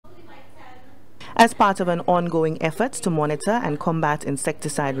As part of an ongoing effort to monitor and combat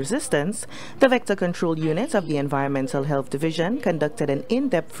insecticide resistance, the Vector Control Unit of the Environmental Health Division conducted an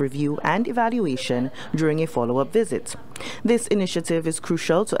in-depth review and evaluation during a follow-up visit. This initiative is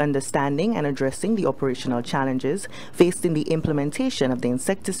crucial to understanding and addressing the operational challenges faced in the implementation of the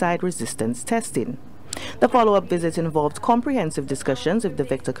insecticide resistance testing. The follow-up visit involved comprehensive discussions with the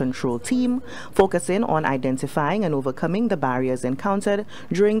vector control team, focusing on identifying and overcoming the barriers encountered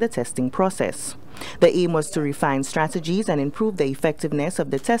during the testing process. The aim was to refine strategies and improve the effectiveness of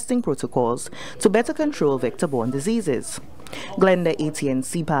the testing protocols to better control vector-borne diseases. Glenda Etienne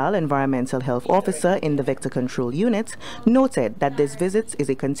Sipal, Environmental Health Officer in the Vector Control Unit, noted that this visit is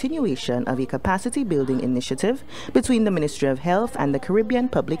a continuation of a capacity-building initiative between the Ministry of Health and the Caribbean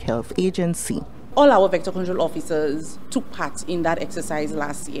Public Health Agency. All our vector control officers took part in that exercise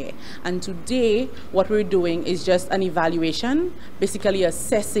last year, and today what we're doing is just an evaluation, basically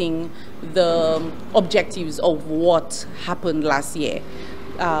assessing the objectives of what happened last year.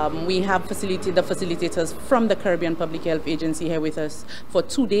 We have the facilitators from the Caribbean Public Health Agency here with us for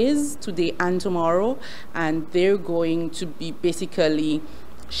 2 days, today and tomorrow, and they're going to be basically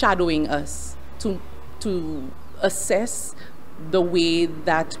shadowing us to assess the way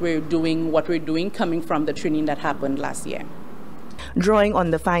that we're doing what we're doing, coming from the training that happened last year. Drawing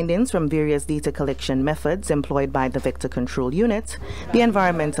on the findings from various data collection methods employed by the Vector Control Unit, the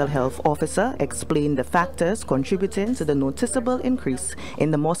Environmental Health Officer explained the factors contributing to the noticeable increase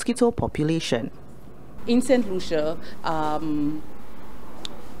in the mosquito population. In St. Lucia,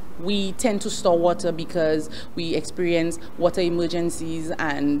 we tend to store water because we experience water emergencies,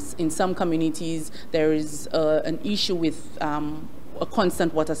 and in some communities there is an issue with a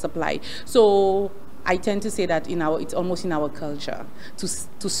constant water supply. So I tend to say that it's almost in our culture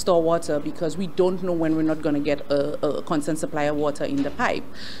to store water, because we don't know when we're not going to get a constant supply of water in the pipe.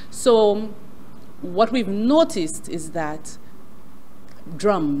 So what we've noticed is that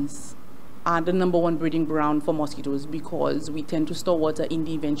drums are the #1 breeding ground for mosquitoes, because we tend to store water in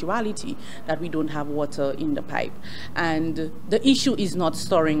the eventuality that we don't have water in the pipe. And the issue is not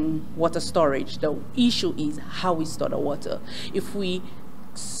storing water storage. The issue is how we store the water. If we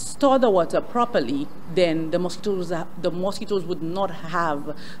store the water properly, then the mosquitoes would not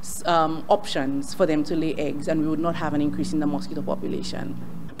have options for them to lay eggs, and we would not have an increase in the mosquito population.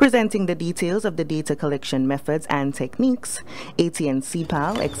 Presenting the details of the data collection methods and techniques, Etienne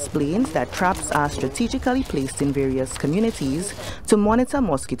Sipal explains that traps are strategically placed in various communities to monitor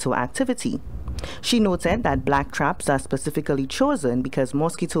mosquito activity. She noted that black traps are specifically chosen because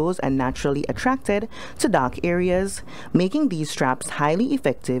mosquitoes are naturally attracted to dark areas, making these traps highly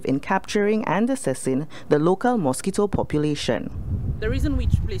effective in capturing and assessing the local mosquito population. The reason we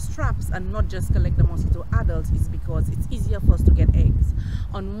place traps and not just collect the mosquito adults is because it's easier for us to get eggs.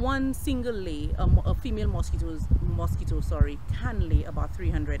 On one single lay, a female mosquito can lay about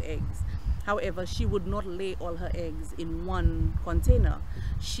 300 eggs. However, she would not lay all her eggs in one container.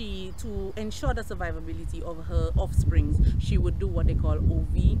 To ensure the survivability of her offsprings, she would do what they call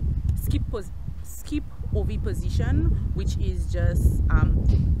OV, skip OV position, which is just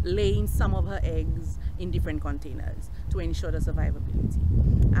laying some of her eggs in different containers to ensure the survivability.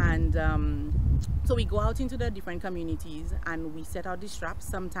 And so we go out into the different communities and we set out these traps,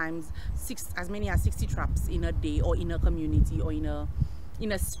 sometimes as many as 60 traps in a day, or in a community, or in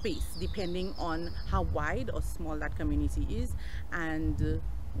a space, depending on how wide or small that community is. And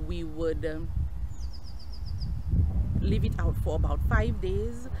we would leave it out for about 5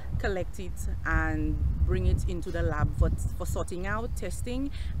 days, collect it and bring it into the lab for sorting out,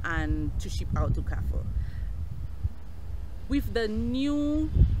 testing, and to ship out to CAFO. With the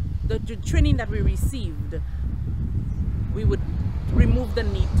training that we received, we would remove the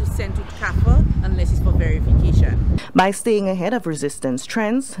need to send to CAFO unless it's for verification. By staying ahead of resistance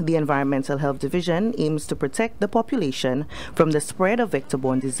trends, the Environmental Health Division aims to protect the population from the spread of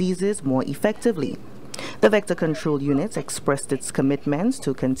vector-borne diseases more effectively. The Vector Control Unit expressed its commitment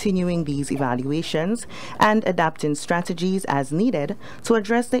to continuing these evaluations and adapting strategies as needed to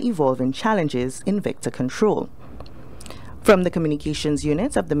address the evolving challenges in vector control. From the Communications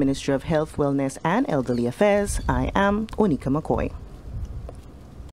Unit of the Ministry of Health, Wellness and Elderly Affairs, I am Onika McCoy.